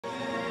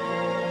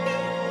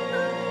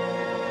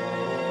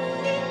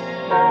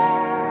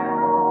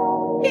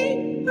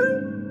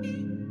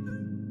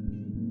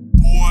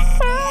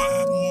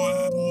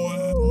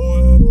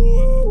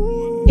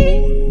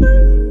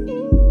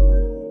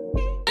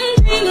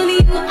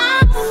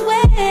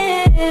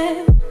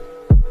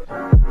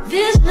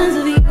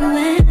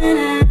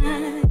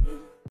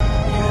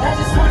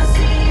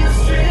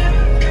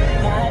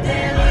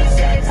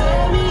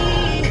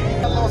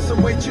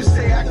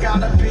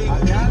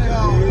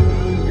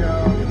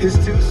It's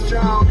too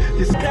strong.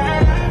 It's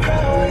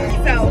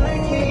So,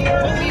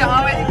 we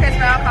all went to Chris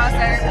Brown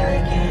concert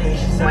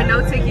with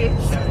no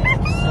tickets.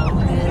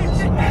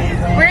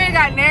 We ain't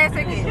got no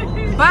tickets,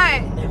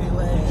 but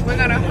we're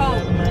gonna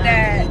hope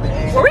that,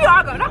 well, we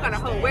are gonna, not gonna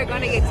hope, we're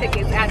gonna get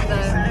tickets at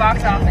the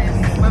box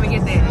office when we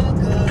get there.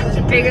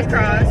 Fingers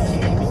crossed.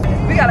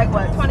 We got like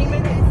what, 20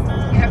 minutes?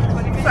 Yeah,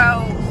 20 minutes.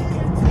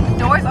 So,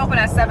 doors open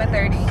at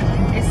 7:30.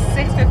 It's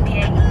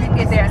 6:58. We can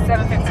get there at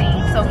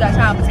 7:15. So we got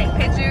time to take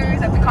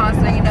pictures at the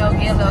concert, you know,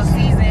 get a little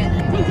season.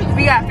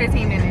 We got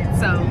 15 minutes,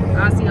 so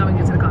I'll see how we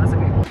get to the concert.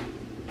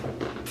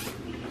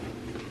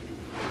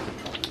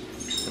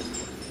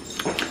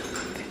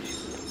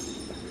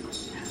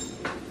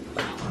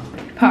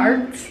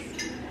 Parked.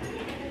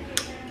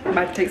 I'm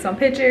about to take some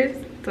pictures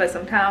to let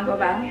some time go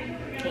by,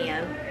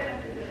 and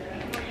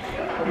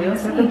we'll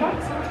see the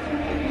box.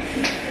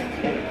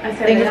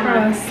 Fingers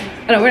crossed.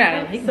 Oh, no, we're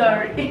not in.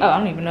 Sorry. Oh, I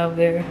don't even know if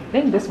they're. I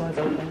think this one's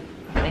open.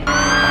 I think.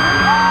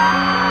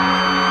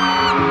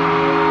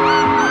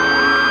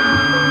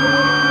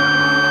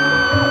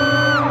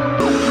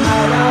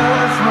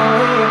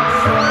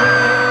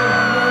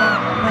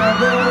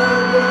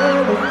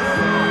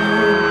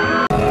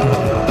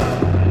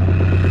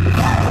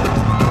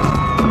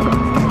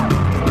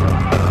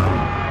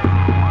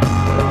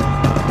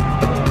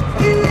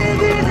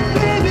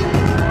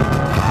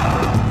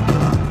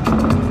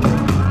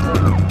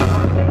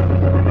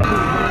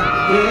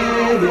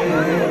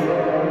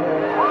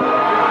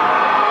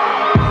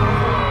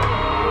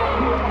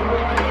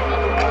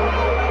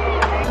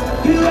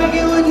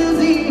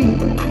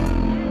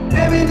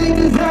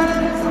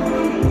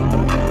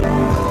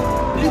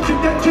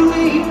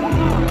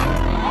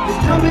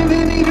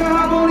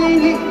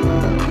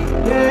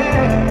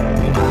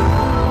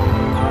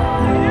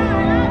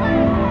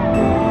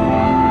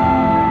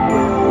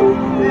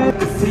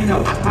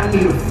 I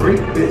need a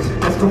freak bitch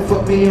that's gonna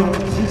fuck me on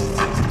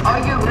G6. Are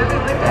you really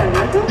with that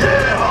nigga?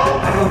 Yeah, ho!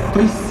 I got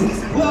 3-6.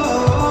 Yeah.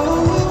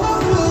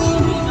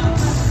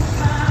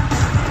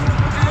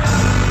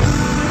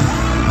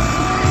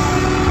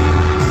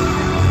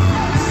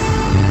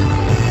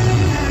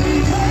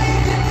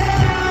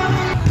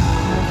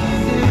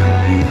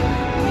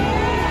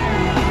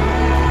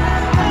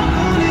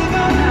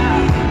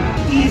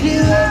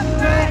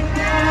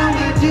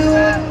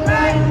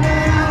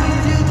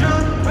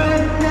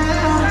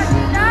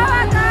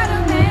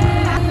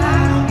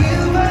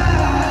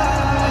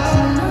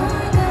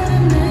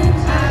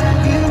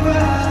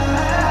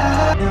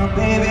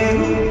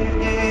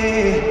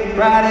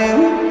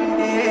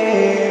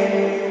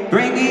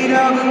 Bring it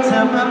over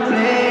to my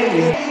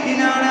place. You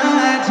know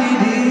what you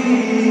do.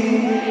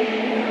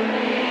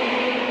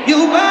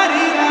 Your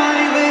body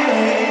highway.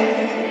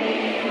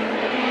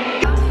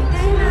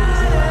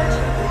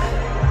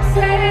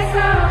 Say this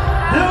song.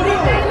 Don't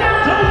listen.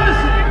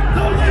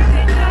 Don't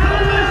listen.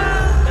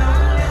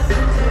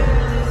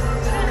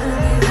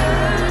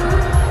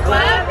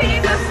 What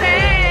people say.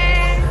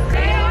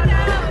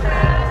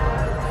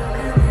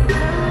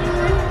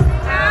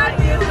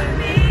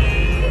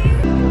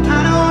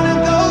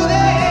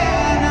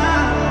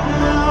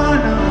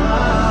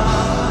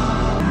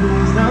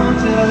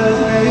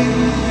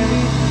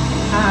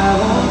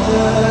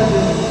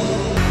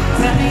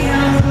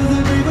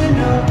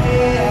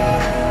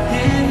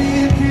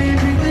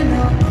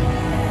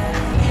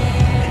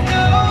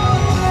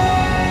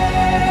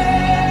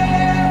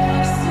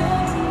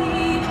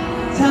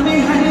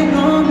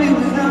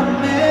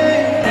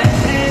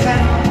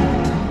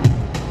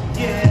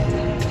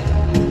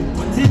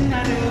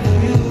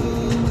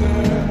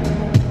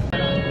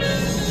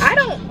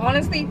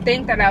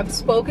 Think that I've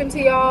spoken to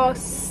y'all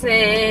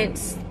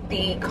since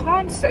the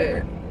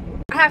concert.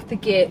 I have to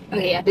get,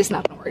 okay, yeah, this is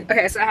not gonna work.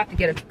 Okay, so I have to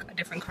get a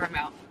different car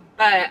mount.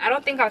 But I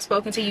don't think I've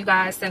spoken to you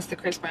guys since the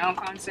Chris Brown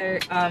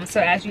concert. So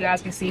as you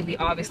guys can see, we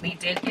obviously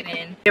did get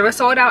in. They were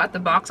sold out at the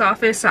box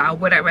office, so I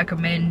wouldn't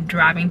recommend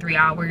driving 3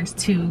 hours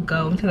to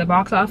go to the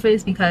box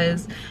office,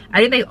 because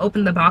I think they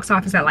opened the box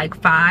office at like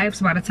 5.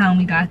 So by the time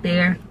we got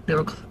there, they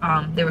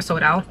were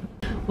sold out.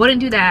 Wouldn't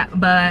do that,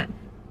 but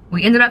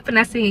we ended up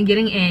finessing and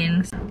getting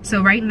in.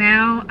 So right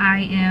now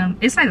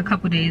it's like a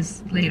couple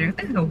days later, I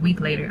think like a week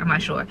later, I'm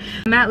not sure.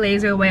 I'm at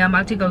Laser Away. I'm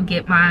about to go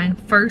get my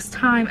first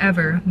time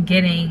ever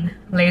getting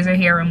laser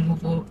hair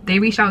removal. They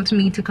reached out to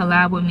me to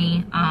collab with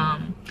me.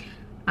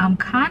 I'm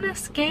kind of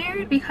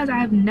scared because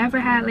I've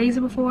never had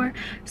laser before.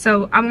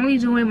 So I'm only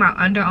doing my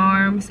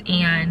underarms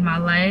and my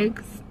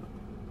legs.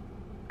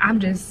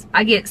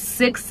 I get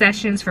 6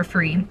 sessions for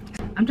free.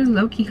 I'm just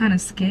low-key kind of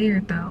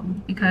scared though,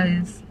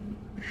 because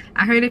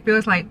I heard it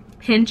feels like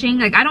pinching.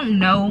 Like, I don't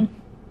know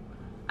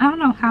I don't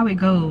know how it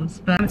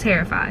goes, but I'm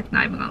terrified,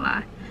 not even gonna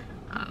lie.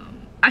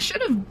 I should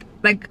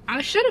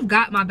have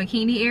got my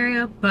bikini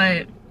area,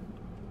 but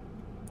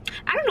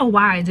I don't know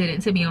why I didn't,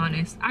 to be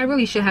honest. I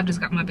really should have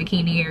just got my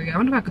bikini area. I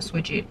wonder if I could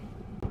switch it.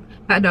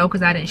 I know,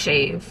 because I didn't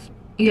shave.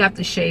 You have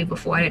to shave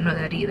before. I didn't know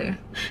that either.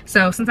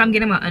 So since I'm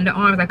getting my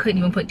underarms, I couldn't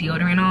even put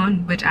deodorant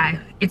on, which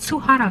it's too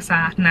hot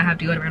outside and I have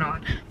deodorant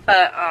on.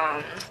 But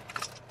I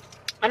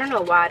don't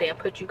know why I didn't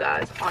put you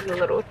guys on the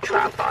little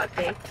tripod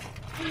thing.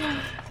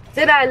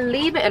 Did I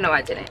leave it? No,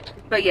 I didn't.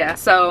 But yeah,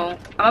 so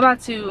I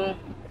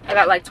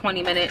got like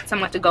 20 minutes. I'm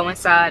about to go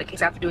inside in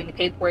case I have to do any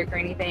paperwork or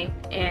anything.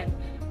 And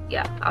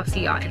yeah, I'll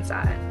see y'all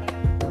inside.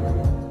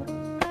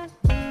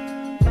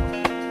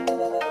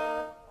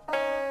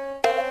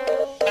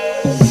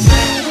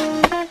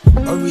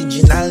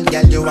 Original,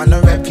 girl, you want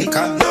a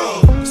replica?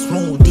 No.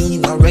 Smoothie,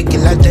 no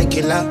regular,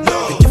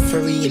 No. Pretty for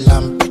real,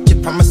 I'm pretty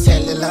from my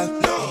cellular.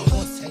 No.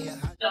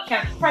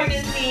 Kept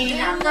pregnancy,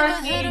 have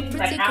first meetings,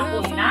 like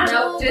absolutely not.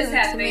 Nope, just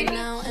had baby.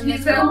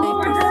 She's so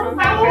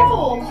how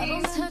old?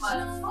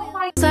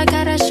 I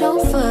got a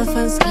chauffeur,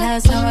 first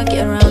class, how I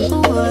get around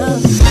the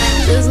world.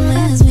 Just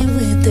mess me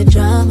with the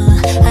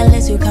drama,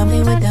 unless you come me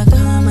with the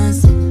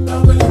commas.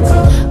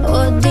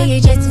 Oh,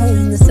 DJ,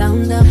 turn the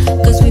sound up,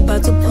 cause we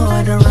about to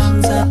pour the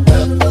rounds up.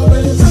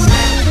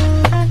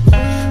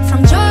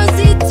 From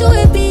Jersey to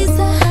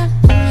Ibiza,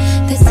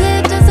 they say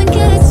it doesn't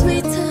get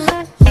sweeter.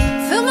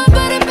 Feel my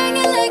body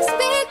banging like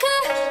speaker.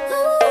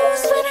 Ooh,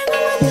 sweating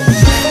on my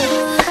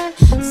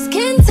tongue.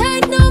 Skin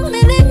tight, no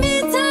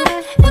millimeter.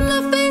 And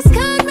my face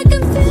can't make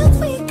him feel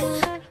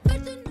weaker.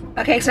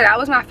 Okay, so that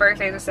was my first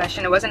laser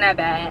session. It wasn't that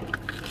bad.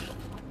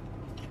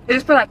 It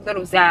just feel like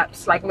little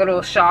zaps, like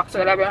little shocks or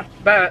whatever.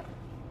 But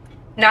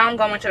now I'm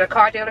going to the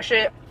car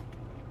dealership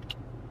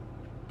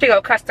to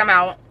go custom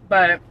out,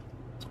 but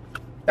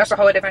that's a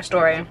whole different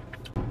story.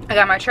 I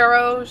got my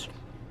churros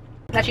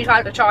that she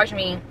tried to charge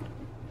me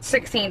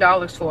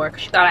 $16 for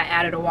because she thought I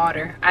added a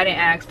water. I didn't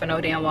ask for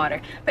no damn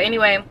water. But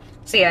anyway,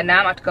 so yeah, now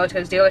I'm about to go to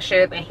this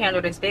dealership and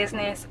handle this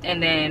business,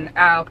 and then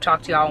I'll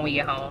talk to y'all when we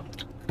get home.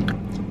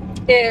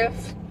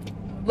 If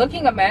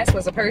looking a mess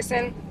was a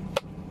person,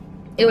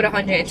 it would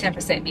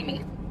 110% be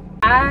me.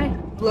 I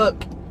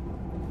look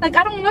like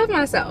I don't love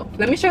myself.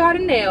 Let me show y'all the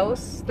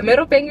nails. The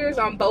middle fingers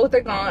on both are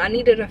gone. I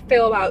needed to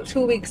fill about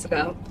 2 weeks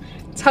ago.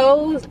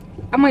 Toes,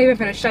 I'm not even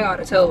gonna show y'all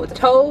the toes. The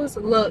toes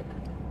look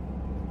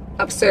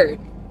absurd.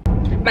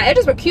 My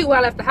edges were cute when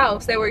I left the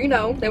house. They were, you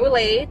know, they were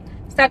laid.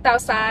 Stepped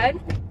outside.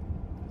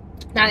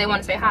 Now they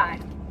want to say hi.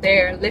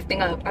 They're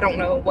lifting up. I don't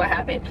know what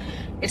happened.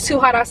 It's too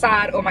hot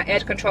outside, or my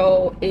edge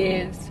control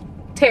is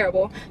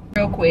terrible.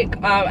 Real quick,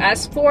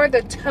 as for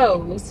the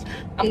toes,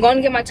 I'm going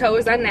to get my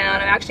toes done now,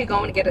 and I'm actually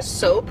going to get a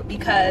soap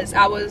because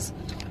I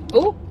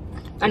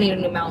need a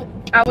new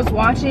mount. I was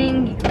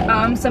watching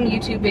some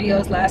YouTube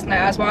videos last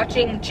night. I was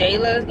watching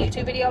Jayla's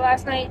YouTube video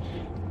last night,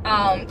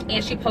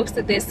 and she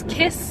posted this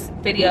Kiss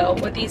video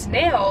with these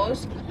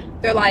nails.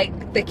 They're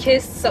like the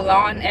Kiss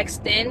Salon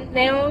Extend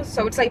nails,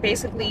 so it's like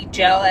basically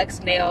gel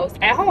X nails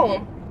at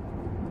home.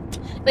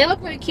 They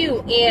look really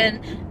cute, and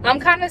I'm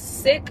kind of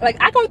sick. Like,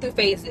 I go through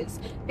phases.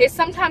 There's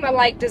sometimes I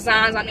like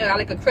designs on nails. I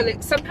like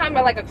acrylic. Sometimes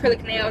I like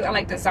acrylic nails. I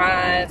like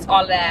designs,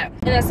 all that.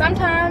 And then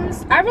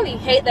sometimes I really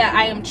hate that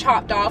I am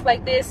chopped off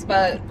like this,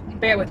 but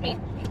bear with me.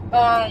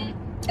 And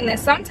then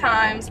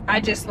sometimes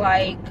I just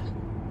like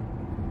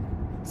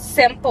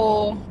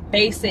simple,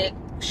 basic,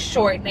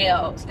 short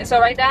nails. And so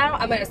right now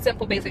I'm at a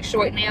simple, basic,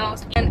 short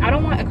nails, and I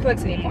don't want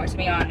acrylics anymore, to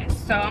be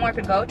honest. So I'm going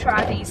to go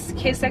try these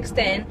Kiss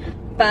Extend.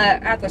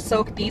 But I have to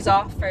soak these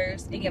off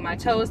first and get my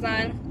toes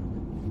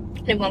done.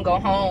 Then we're gonna go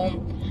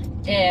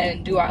home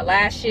and do our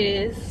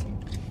lashes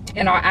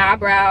and our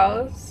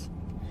eyebrows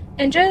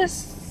and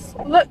just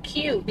look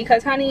cute,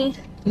 because honey,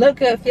 look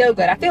good, feel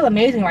good. I feel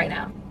amazing right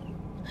now,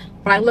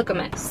 but I look a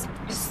mess.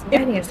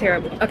 Everything is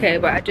terrible. Okay,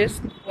 but I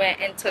just went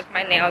and took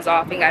my nails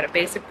off and got a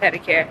basic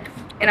pedicure,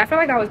 and I feel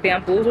like I was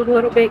bamboozled a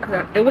little bit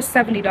because it was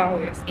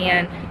 $70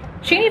 and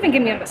she didn't even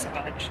give me a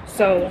massage.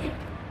 So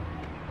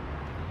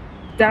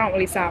that don't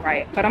really sound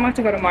right. But I'm about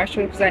to go to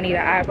Marshall because I need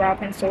an eyebrow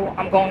pencil.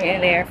 I'm going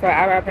in there for an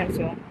eyebrow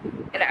pencil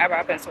and an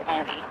eyebrow pencil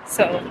only.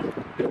 So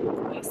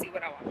we'll see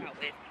what I walk out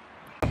with.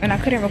 And I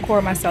couldn't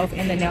record myself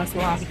in the nail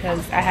salon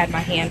because I had my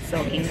hand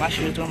filming while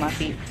she was doing my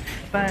feet.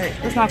 But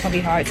it's not going to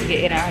be hard to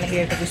get in and out of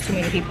here because there's too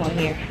many people in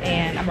here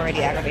and I'm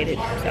already aggravated.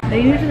 So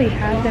they usually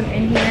have them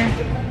in here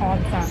all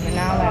the time, and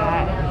now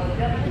I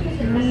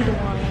need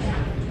one.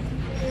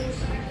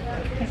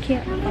 I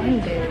can't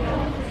find it.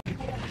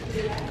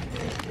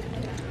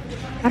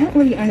 I don't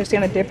really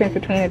understand the difference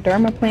between a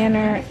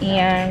dermaplaner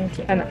and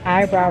an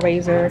eyebrow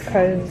razor,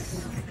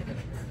 because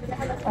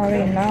are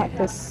they not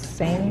the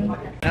same?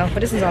 No, but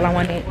this is all I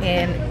wanted,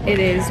 and it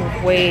is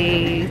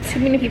way too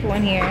many people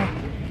in here,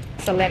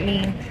 so let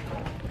me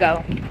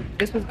go.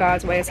 This was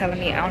God's way of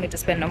telling me I don't need to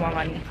spend no more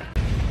money.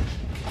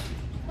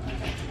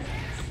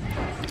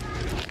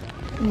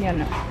 Yeah,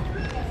 no.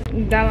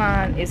 That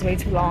line is way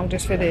too long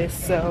just for this,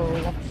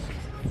 so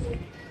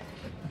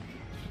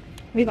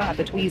we're gonna have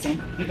to tweeze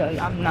them because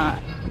I'm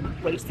not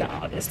wasting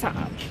all this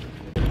time.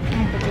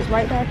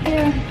 right back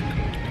here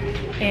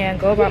and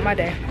go about my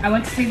day. I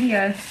went to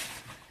CVS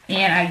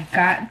and I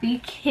got the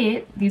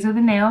kit. These are the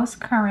nails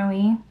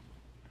currently.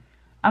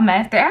 A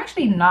mess. They're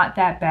actually not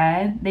that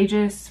bad. They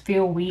just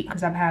feel weak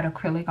because I've had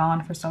acrylic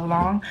on for so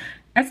long.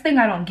 That's the thing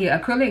I don't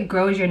get. Acrylic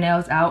grows your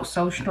nails out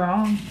so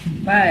strong,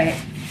 but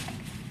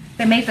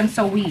they make them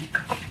so weak.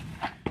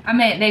 I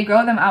mean, they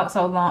grow them out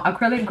so long.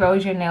 Acrylic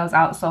grows your nails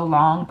out so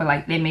long, but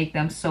like they make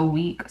them so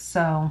weak.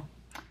 So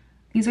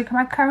these are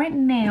my current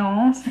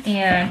nails,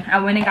 and I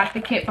went and got the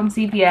kit from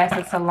CVS,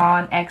 the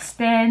Salon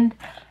Extend.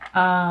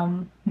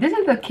 This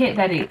is the kit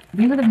that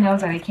these are the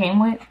nails that it came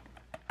with,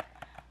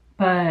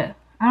 but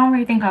I don't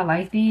really think I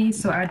like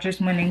these, so I just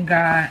went and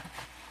got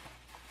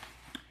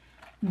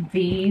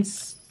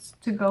these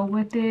to go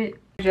with it.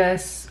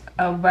 Just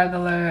a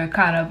regular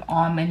kind of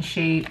almond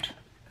shaped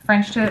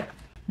French tip.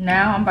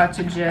 Now I'm about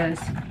to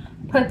just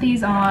put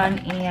these on,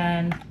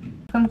 and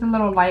comes a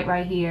little light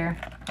right here.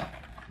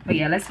 But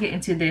yeah, let's get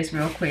into this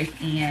real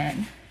quick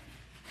and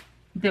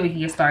then we can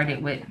get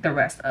started with the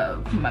rest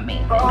of my main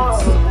things.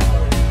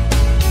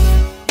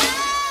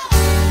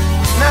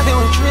 I've been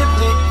with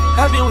triplet,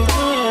 I've been with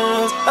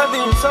friends, I've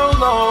been with so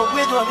long,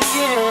 where do I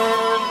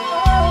begin?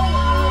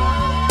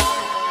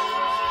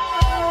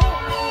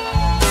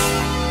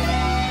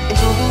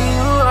 To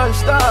you are a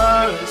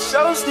star,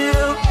 so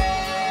still.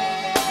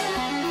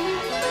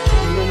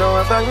 You know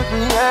I felt your 3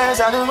 years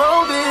out in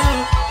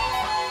Mobile.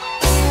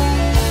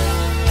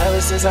 Ever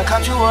since I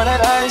caught you on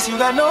that ice, you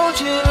got no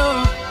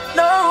chill,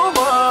 no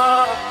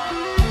more.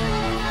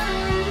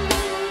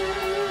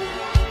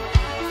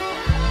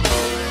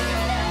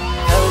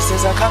 Ever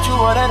since I caught you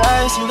on that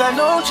ice, you got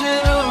no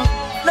chill,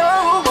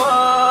 no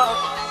more.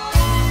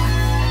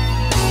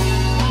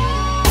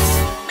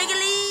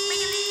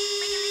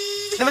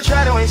 Never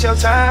try to waste your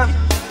time,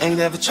 ain't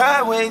never try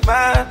to waste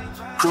mine.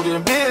 Proved it a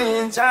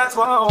billion times,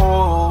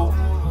 whoa.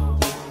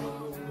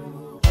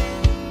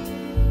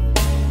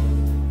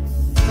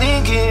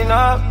 Linking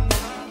up,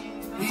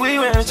 we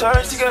went to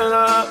church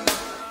together.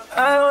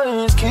 I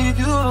always keep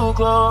you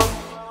close.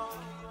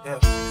 Yeah.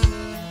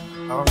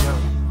 Oh yeah.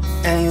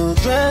 And you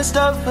dressed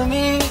up for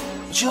me,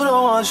 but you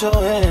don't want to show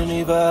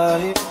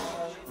anybody.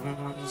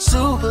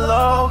 Super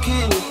low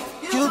key,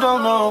 you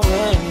don't know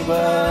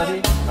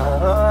anybody.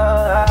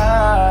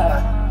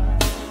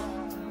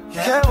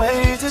 Can't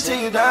wait to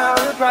take you down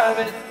in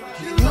private.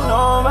 You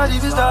know my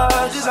deepest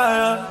dark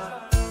desire.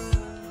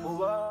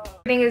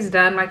 Everything is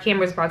done. My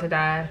camera's about to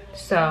die,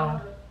 so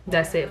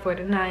that's it for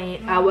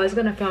tonight. I was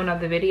gonna film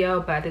another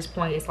video, but at this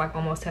point it's like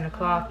almost 10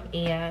 o'clock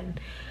and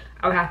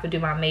I would have to do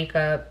my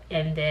makeup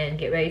and then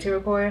get ready to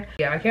record.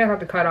 Yeah, my camera's about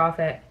to cut off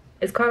at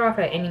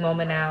any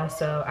moment now,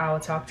 so I will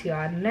talk to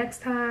y'all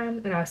next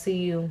time, and I'll see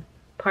you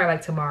probably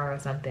like tomorrow or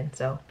something.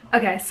 So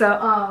okay, so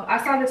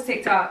I saw this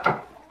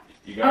TikTok.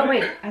 Oh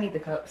wait, I need the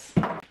cups.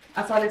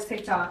 I saw this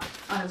TikTok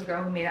on this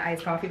girl who made an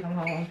iced coffee from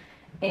home,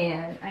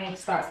 and I need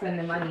to start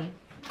spending money.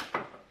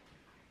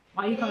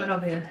 Why are you coming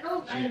over here?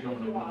 I need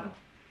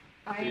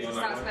to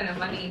start spending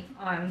money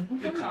on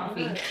the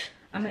coffee.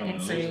 I'm gonna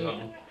insert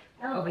it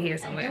over here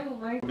somewhere.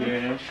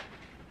 Yeah.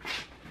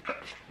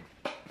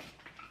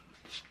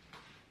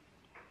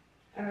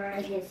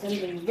 Alright, get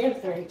something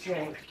different.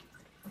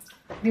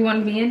 You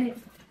want to be in it?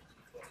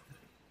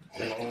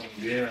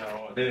 Yeah,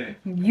 all day.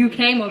 You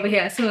came over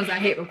here as soon as I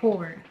hit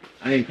record.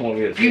 I ain't come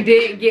here. You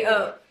did get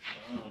up.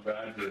 But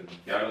I just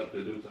got up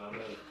to do something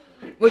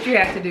else. What you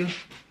have to do?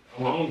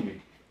 I'm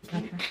hungry.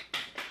 Okay.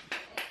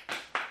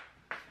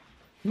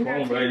 Come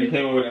on, bro. You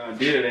came over with an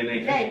idea that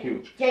ain't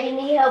execute. Jay, you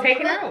need help? Take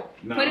it out.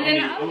 No, Put it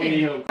in the I don't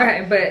need oven. help.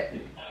 Okay,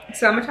 but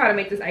so I'm gonna try to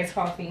make this iced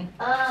coffee,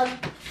 Um,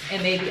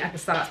 and maybe I can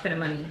start spending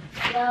money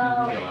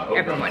no.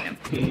 every morning.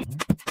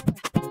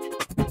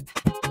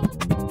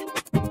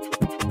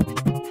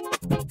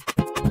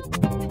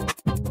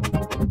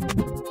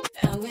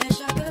 I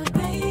wish I could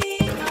be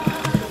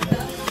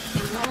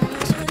these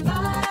moments and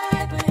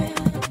vibrant.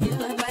 You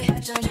look like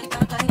changing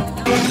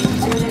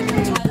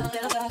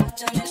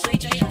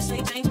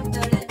sweet dreams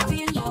till it be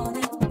in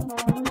morning.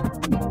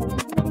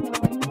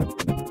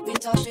 We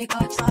talk straight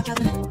cards, talk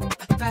other.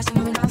 Fast and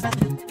moving on fast.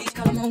 Beach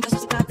color moon, cause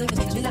it's black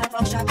liquors. We like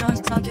rock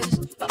shotguns, talk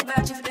kisses. Fuck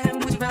back to the damn,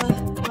 would you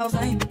rather? Pro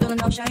flame, feeling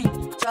no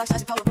shame. Drugs,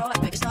 size, power,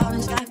 broad, make a star in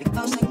the sky, make a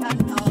post, think back.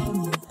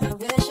 Oh, I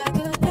wish I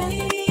could be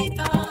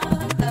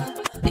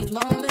these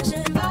moments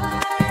in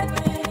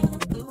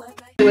vibrant.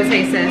 Do what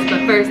Tay says, but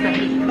first let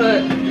me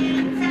put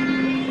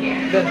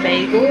the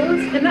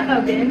bagels in the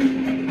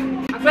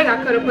oven. I feel like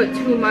I could have put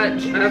too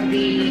much of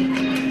the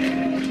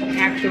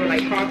actual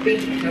like coffee.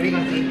 So we're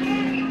gonna see.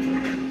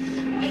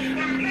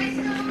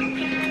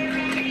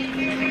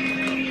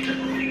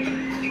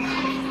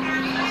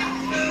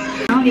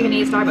 I don't even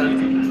need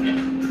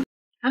Starbucks.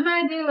 I'm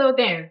gonna do a little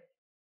thing.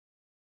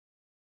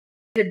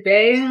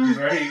 Today,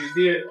 Right, you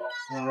did.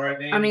 Right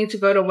there. I need to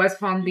go to West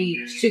Palm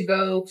Beach to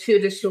go to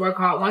the store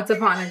called Once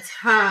Upon a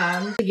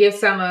Time to give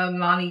some of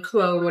Milani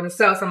clothes or to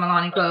sell some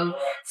Milani clothes.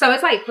 So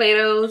it's like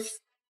Play-Dohs,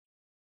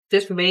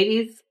 just for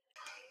babies.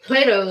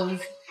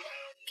 Play-Dohs,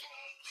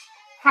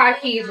 high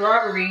keys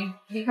robbery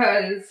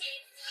because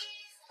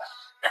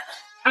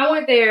I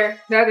went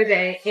there the other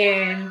day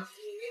and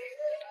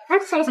I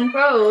saw some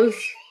clothes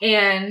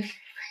and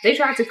they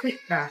tried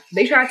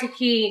to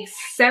keep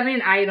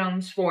 7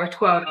 items for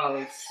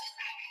 $12.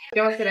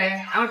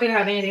 Today, I don't think I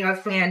have anything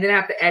else planned. Then I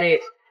have to edit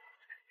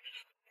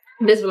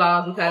this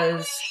vlog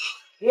because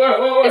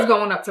it's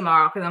going up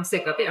tomorrow because I'm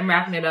sick of it. I'm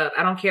wrapping it up.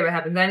 I don't care if I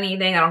haven't done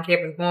anything. I don't care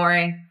if it's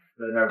boring.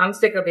 I'm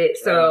sick of it.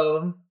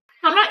 So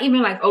I'm not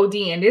even like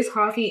ODing. This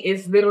coffee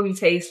is literally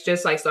tastes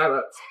just like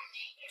Starbucks.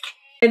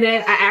 And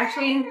then I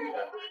actually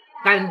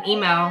got an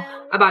email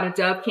about a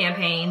Dove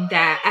campaign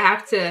that I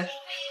have to,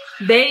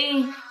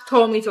 they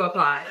told me to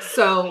apply.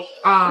 So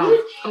I'm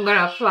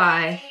gonna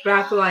apply, but I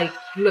have to like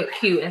look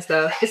cute and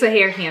stuff. It's a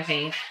hair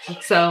campaign.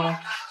 So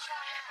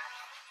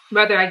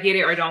whether I get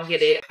it or don't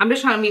get it, I'm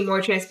just trying to be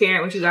more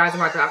transparent with you guys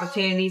about the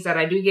opportunities that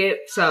I do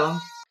get. So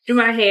do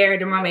my hair,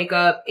 do my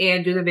makeup,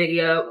 and do the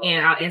video,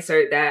 and I'll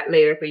insert that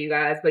later for you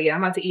guys. But yeah,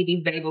 I'm about to eat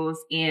these bagels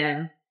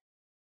and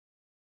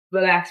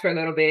relax for a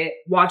little bit,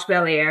 watch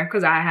Bel Air,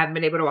 because I haven't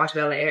been able to watch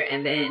Bel Air,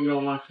 and then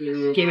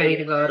get ready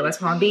to go to West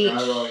Palm Beach,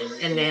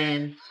 and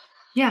then,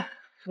 yeah,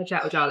 I'll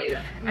chat with y'all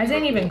later. I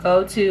didn't even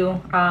go to,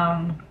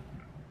 I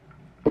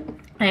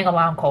ain't gonna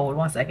lie, I'm cold,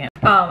 1 second.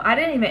 I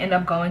didn't even end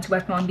up going to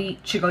West Palm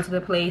Beach to go to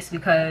the place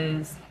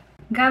because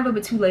it got a little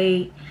bit too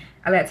late.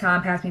 I let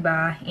time pass me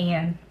by,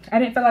 and I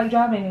didn't feel like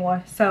driving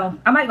anymore, so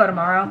I might go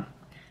tomorrow.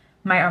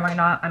 Might or might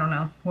not, I don't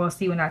know. We'll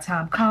see when that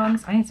time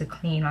comes. I need to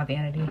clean my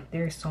vanity.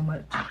 There's so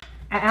much.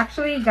 I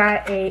actually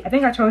got I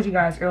think I told you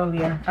guys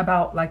earlier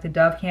about like the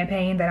Dove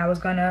campaign that I was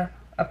gonna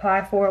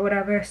apply for or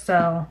whatever.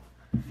 So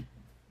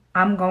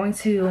I'm going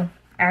to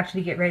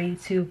actually get ready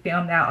to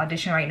film that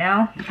audition right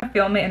now. I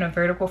film it in a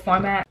vertical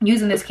format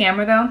using this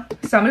camera though.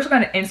 So I'm just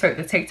gonna insert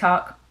the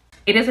TikTok.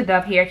 It is a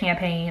Dove hair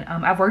campaign.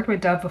 I've worked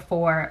with Dove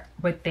before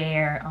with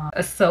their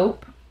a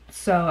soap,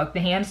 so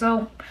the hand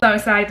soap. So I'm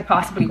excited to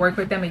possibly work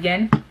with them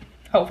again.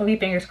 Hopefully,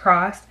 fingers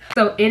crossed.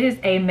 So it is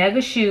a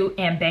mega shoot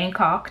in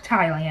Bangkok,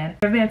 Thailand.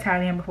 I've been in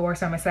Thailand before,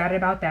 so I'm excited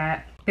about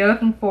that. They're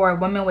looking for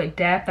women with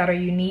depth that are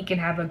unique and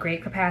have a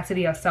great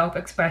capacity of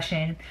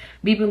self-expression.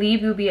 We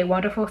believe you'll be a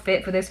wonderful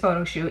fit for this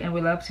photo shoot, and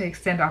we'd love to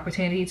extend the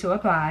opportunity to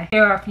apply.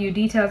 There are a few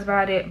details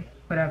about it,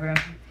 whatever.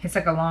 It's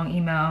like a long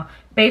email.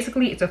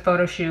 Basically, it's a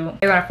photo shoot.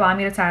 They're gonna fly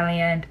me to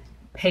Thailand,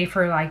 pay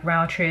for like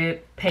round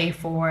trip, pay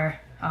for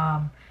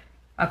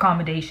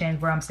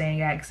accommodations where I'm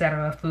staying at,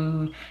 etc.,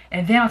 food,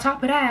 and then on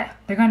top of that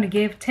they're going to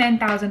give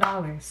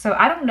 $10,000. So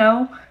I don't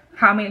know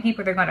how many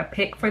people they're going to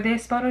pick for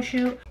this photo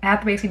shoot. I have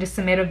to basically just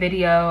submit a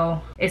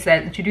video. It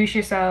says introduce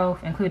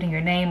yourself, including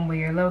your name, where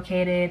you're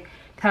located,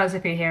 tell us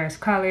if your hair is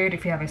colored,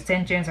 if you have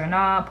extensions or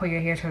not, pull your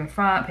hair to the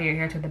front, pull your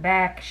hair to the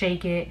back,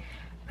 shake it,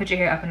 put your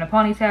hair up in a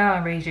ponytail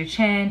and raise your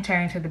chin,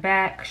 turn to the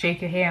back,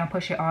 shake your hair and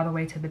push it all the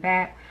way to the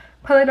back,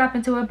 pull it up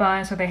into a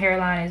bun so the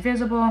hairline is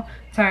visible,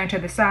 turn to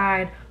the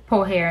side,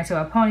 pull hair into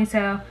a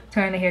ponytail,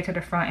 turn the hair to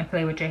the front, and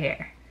play with your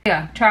hair.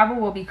 Yeah, travel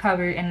will be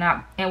covered and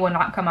will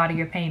not come out of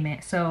your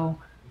payment. So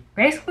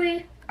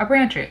basically a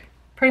brand trip,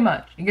 pretty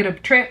much. You get a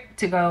trip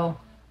to go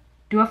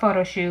do a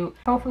photo shoot.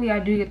 Hopefully I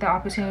do get the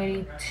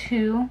opportunity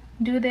to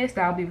do this.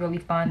 That'll be really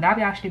fun.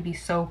 That'll actually be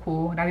so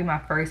cool. That'll be my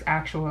first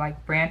actual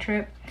like brand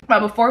trip. But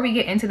before we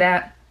get into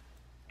that,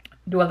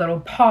 do a little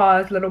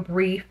pause, little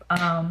brief.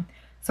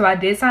 So I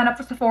did sign up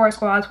for Sephora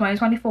Squad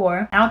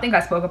 2024. I don't think I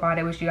spoke about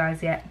it with you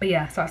guys yet. But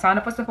yeah, so I signed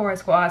up for Sephora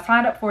Squad. I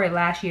signed up for it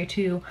last year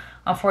too.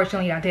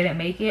 Unfortunately, I didn't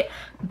make it.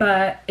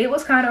 But it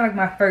was kind of like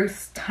my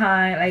first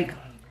time. Like,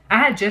 I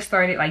had just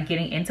started like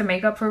getting into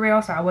makeup for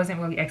real. So I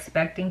wasn't really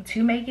expecting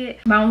to make it.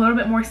 But I'm a little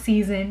bit more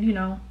seasoned, you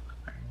know,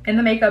 in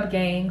the makeup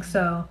gang.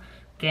 So,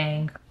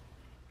 in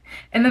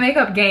the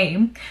makeup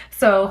game.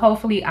 So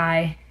hopefully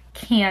I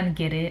can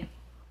get it.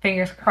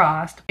 Fingers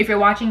crossed. If you're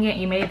watching it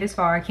and you made it this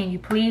far, can you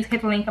please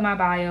hit the link in my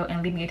bio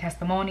and leave me a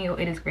testimonial?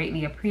 It is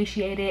greatly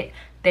appreciated.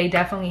 They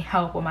definitely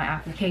help with my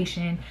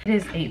application. It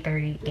is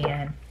 8:30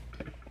 and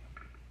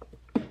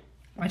why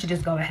don't you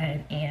just go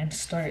ahead and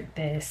start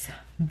this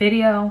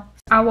video.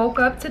 I woke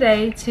up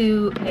today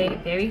to a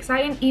very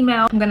exciting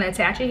email. I'm gonna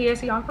attach it here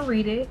so y'all can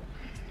read it.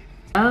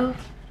 Of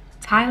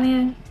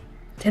Thailand,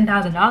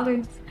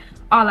 $10,000.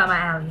 All up my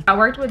alley. I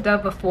worked with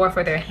Dove before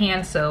for their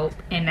hand soap,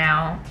 and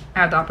now I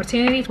have the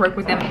opportunity to work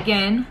with them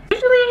again.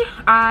 Usually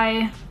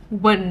I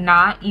would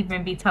not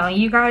even be telling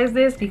you guys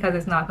this because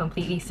it's not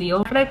completely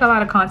sealed. I feel like a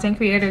lot of content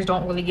creators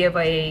don't really give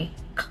a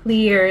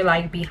clear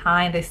like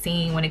behind the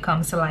scene when it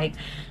comes to like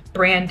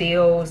brand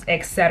deals,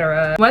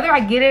 etc. Whether I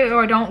get it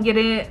or don't get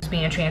it, just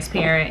being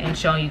transparent and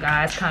showing you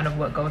guys kind of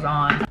what goes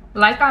on.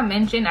 Like I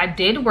mentioned, I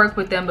did work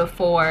with them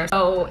before,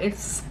 so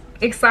it's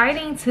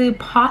exciting to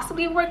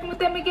possibly working with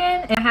them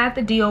again. And I had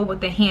to deal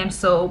with the hand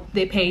soap.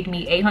 They paid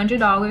me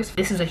 $800.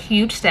 This is a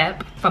huge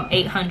step from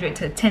 $800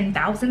 to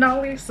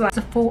 $10,000. So it's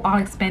a full all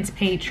expense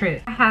paid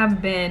trip. I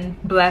have been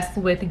blessed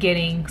with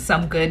getting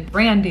some good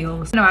brand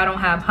deals. You know, I don't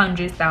have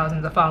hundreds,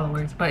 thousands of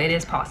followers, but it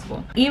is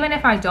possible. Even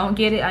if I don't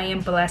get it, I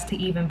am blessed to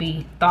even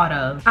be thought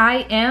of.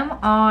 I am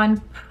on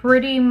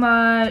pretty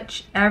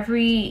much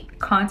every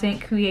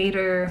content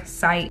creator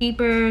site.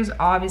 Keepers,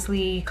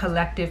 obviously,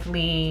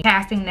 collectively,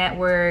 casting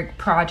network, work,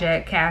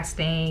 project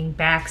casting,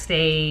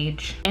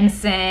 backstage,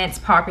 incense,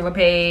 popular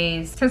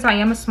pays. Since I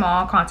am a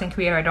small content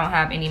creator, I don't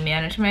have any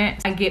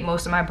management. I get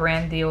most of my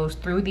brand deals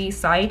through these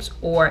sites,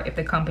 or if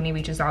the company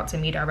reaches out to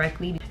me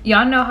directly.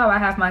 Y'all know how I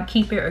have my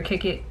Keep It or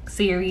Kick It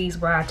series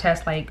where I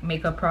test like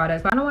makeup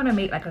products, but I don't want to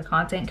make like a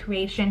content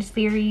creation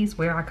series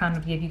where I kind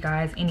of give you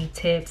guys any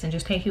tips and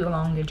just take you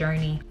along the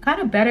journey, kind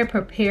of better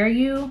prepare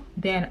you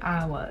than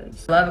I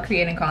was. Love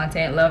creating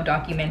content, love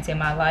documenting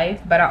my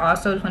life, but I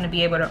also just want to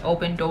be able to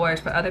open doors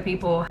for other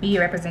people, be a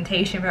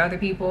representation for other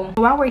people.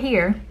 While we're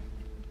here,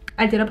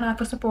 I did apply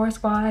for Sephora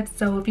Squad,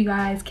 so if you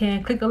guys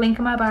can click the link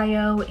in my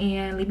bio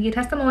and leave me a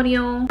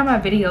testimonial. My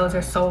videos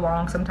are so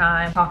long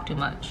sometimes, talk too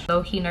much.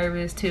 Low-key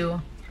nervous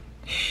to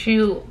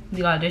shoot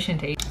the audition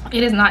tape.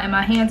 It is not in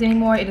my hands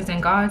anymore, it is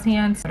in God's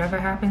hands. Whatever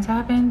happens,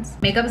 happens.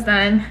 Makeup's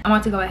done. I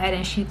want to go ahead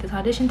and shoot this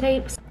audition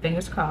tape.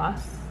 Fingers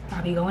crossed.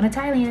 I'll be going to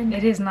Thailand.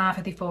 It is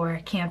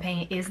 9:54.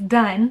 Campaign is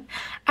done.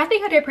 I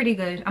think I did pretty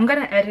good. I'm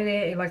gonna edit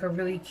it in like a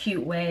really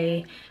cute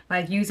way,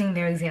 like using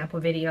their example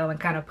video and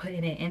kind of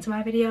putting it into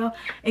my video.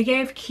 It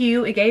gave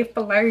cute, it gave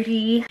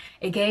flirty,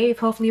 it gave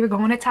hopefully we're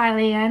going to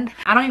Thailand.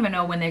 I don't even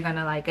know when they're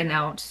gonna like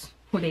announce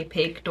who they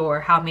picked or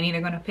how many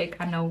they're gonna pick.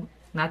 I know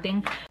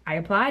nothing. I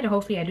applied and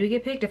hopefully I do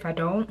get picked. If I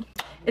don't,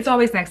 it's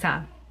always next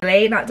time.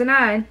 Delayed, not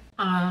denied.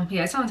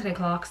 Yeah, it's on 10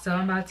 o'clock, so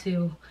I'm about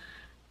to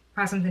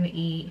find something to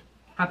eat,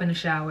 hop in the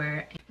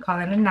shower, call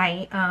it a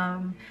night.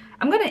 I'm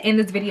gonna end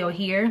this video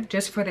here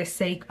just for the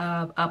sake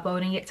of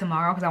uploading it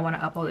tomorrow, because I want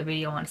to upload the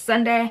video on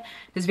Sunday.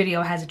 This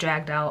video has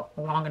dragged out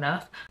long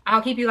enough.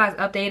 I'll keep you guys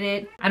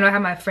updated. I know I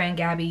have my friend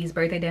Gabby's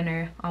birthday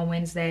dinner on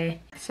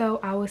Wednesday, so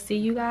I will see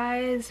you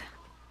guys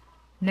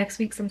next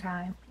week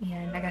sometime.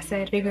 And like I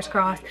said, fingers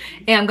crossed.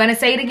 And I'm gonna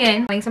say it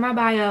again, links in my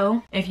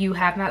bio. If you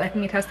have not left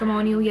me a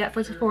testimonial yet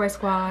for Sephora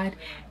Squad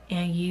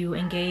and you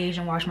engage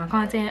and watch my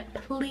content,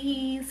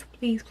 please,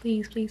 please,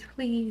 please, please,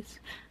 please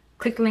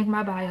click the link in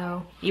my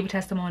bio, leave a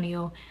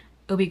testimonial.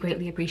 It'll be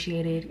greatly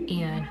appreciated,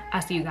 and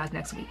I'll see you guys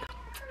next week.